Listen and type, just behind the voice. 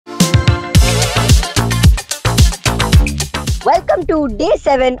Welcome to day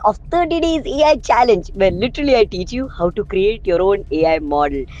 7 of 30 Days AI Challenge, where literally I teach you how to create your own AI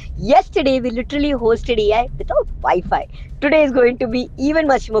model. Yesterday, we literally hosted AI without Wi Fi. Today is going to be even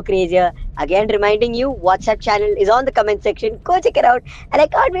much more crazier. Again, reminding you, WhatsApp channel is on the comment section. Go check it out. And I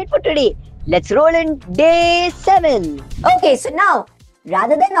can't wait for today. Let's roll in day 7. Okay, so now,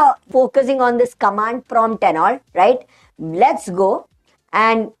 rather than focusing on this command prompt and all, right, let's go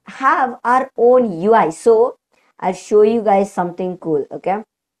and have our own UI. So, I'll show you guys something cool, okay?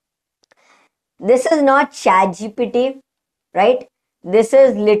 This is not Chatgpt, right? This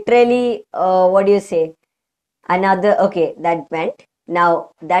is literally, what do you say? Another, okay, that went.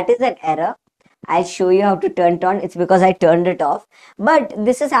 Now, that is an error. I'll show you how to turn it on. It's because I turned it off. But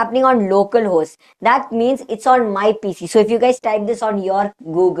this is happening on localhost. That means it's on my PC. So if you guys type this on your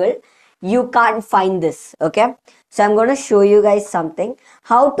Google, you can't find this, okay? So I'm going to show you guys something,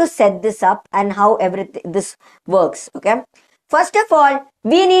 how to set this up and how everything this works, okay? First of all,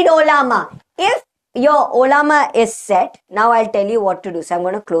 we need Olama. If your Olama is set, now I'll tell you what to do. So I'm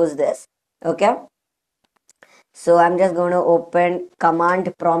going to close this, okay? So I'm just going to open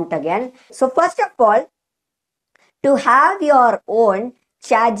command prompt again. So first of all, to have your own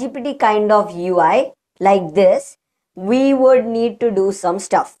ChatGPT kind of UI like this, we would need to do some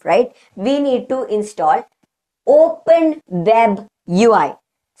stuff, right? We need to install Open Web UI.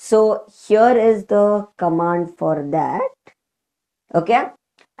 So here is the command for that. Okay.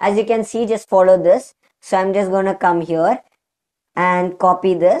 As you can see, just follow this. So I'm just going to come here and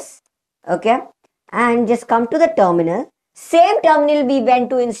copy this. Okay. And just come to the terminal. Same terminal we went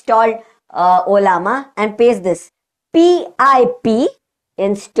to install Olama and paste this. PIP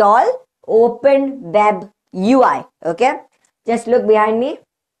install Open Web UI. Okay. Just look behind me.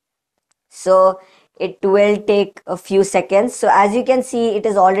 So it will take a few seconds. So as you can see, it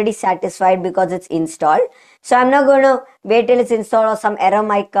is already satisfied because it's installed. So I'm not going to wait till it's installed or some error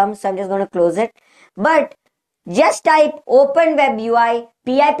might come. So I'm just going to close it. But just type Open Web UI,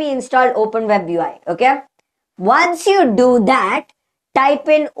 PIP install Open Web UI. Okay. Once you do that, type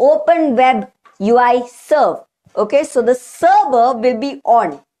in Open Web UI serve. Okay. So the server will be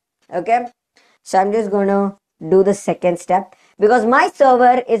on. Okay. So I'm just going to do the second step because my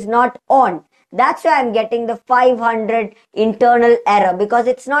server is not on. That's why I'm getting the 500 internal error because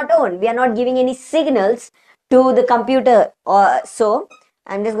it's not on. We are not giving any signals to the computer. So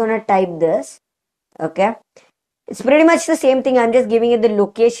I'm just going to type this. Okay. It's pretty much the same thing. I'm just giving it the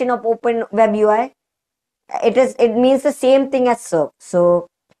location of Open Web UI. It means the same thing as serve. So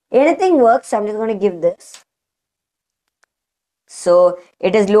anything works. I'm just going to give this. So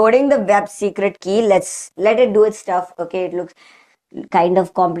it is loading the web secret key. Let's let it do its stuff. Okay, it looks kind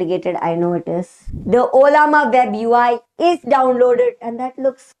of complicated. I know it is. The Olama web UI is downloaded and that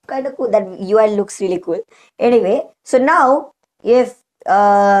looks kind of cool. That UI looks really cool. Anyway, so now if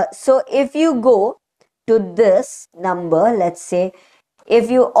you go to this number, let's say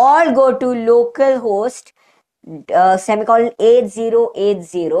if you all go to localhost semicolon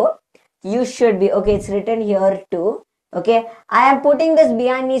 8080, you should be okay. It's written here too. Okay, I am putting this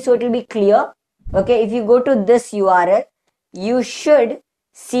behind me so it will be clear. Okay, if you go to this URL, you should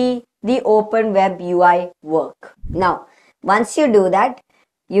see the Open Web UI work. Now, once you do that,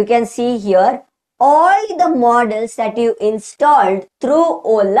 you can see here all the models that you installed through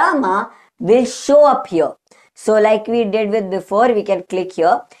Olama will show up here. So like we did with before, we can click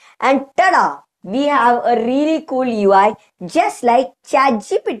here and tada! We have a really cool UI just like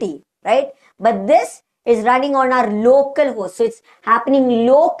ChatGPT, right? But this is running on our local host. So it's happening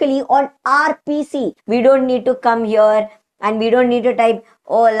locally on our PC. We don't need to come here and we don't need to type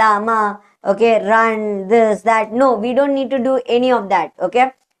Olama, okay, run this, that. No, we don't need to do any of that,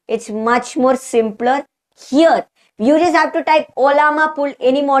 okay? It's much more simpler here. You just have to type Olama, pull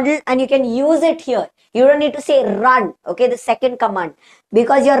any model and you can use it here. You don't need to say run, okay, the second command,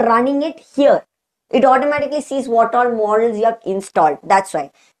 because you're running it here. It automatically sees what all models you have installed. That's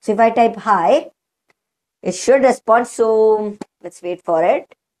why. So if I type hi, it should respond. So let's wait for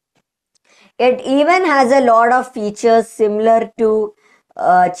it. It even has a lot of features similar to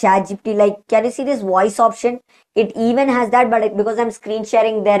ChatGPT. Like, can you see this voice option? It even has that, but because I'm screen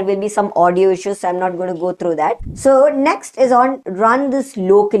sharing, there will be some audio issues. So I'm not going to go through that. So next is on run this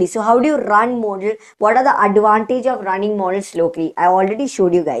locally. So how do you run model? What are the advantage of running models locally? I already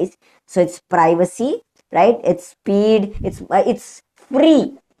showed you guys. So it's privacy, right? It's speed. It's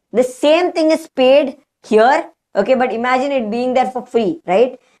free. The same thing is paid here. Okay, but imagine it being there for free,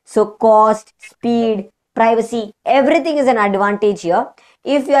 right? So cost, speed, privacy, everything is an advantage here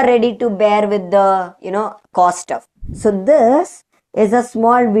if you are ready to bear with the, cost stuff. So this is a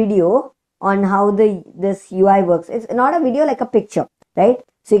small video on how this UI works. It's not a video, like a picture, right?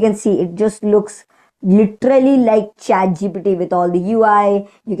 So you can see it just looks literally like Chatgpt with all the UI.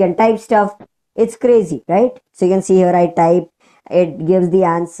 You can type stuff. It's crazy, right? So you can see here I type, it gives the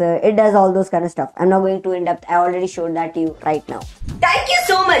answer, it does all those kind of stuff. I'm not going too in depth. I already showed that to you right now. Thank you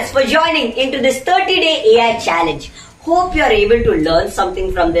so much for joining into this 30-day AI challenge. Hope you are able to learn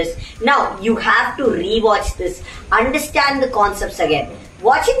something from this. Now you have to rewatch this, understand the concepts again.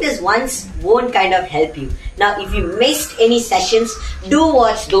 Watching this once won't kind of help you. Now if you missed any sessions, do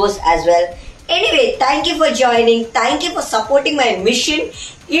watch those as well. Anyway, thank you for joining. Thank you for supporting my mission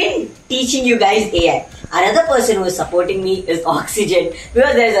in teaching you guys AI. Another person who is supporting me is Oxygen,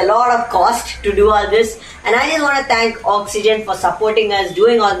 because there's a lot of cost to do all this, and I just want to thank Oxygen for supporting us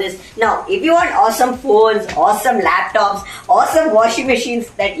doing all this. Now, if you want awesome phones, awesome laptops, awesome washing machines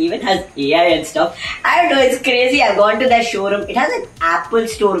that even has AI and stuff, I don't know, it's crazy. I've gone to that showroom. It has an Apple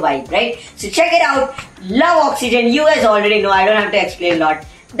Store vibe, right? So check it out. Love Oxygen. You guys already know. I don't have to explain a lot.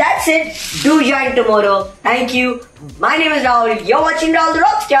 That's it. Do join tomorrow. Thank you. My name is Rahul. You're watching Rahul the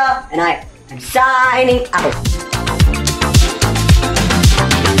Rockstar, and I am signing out.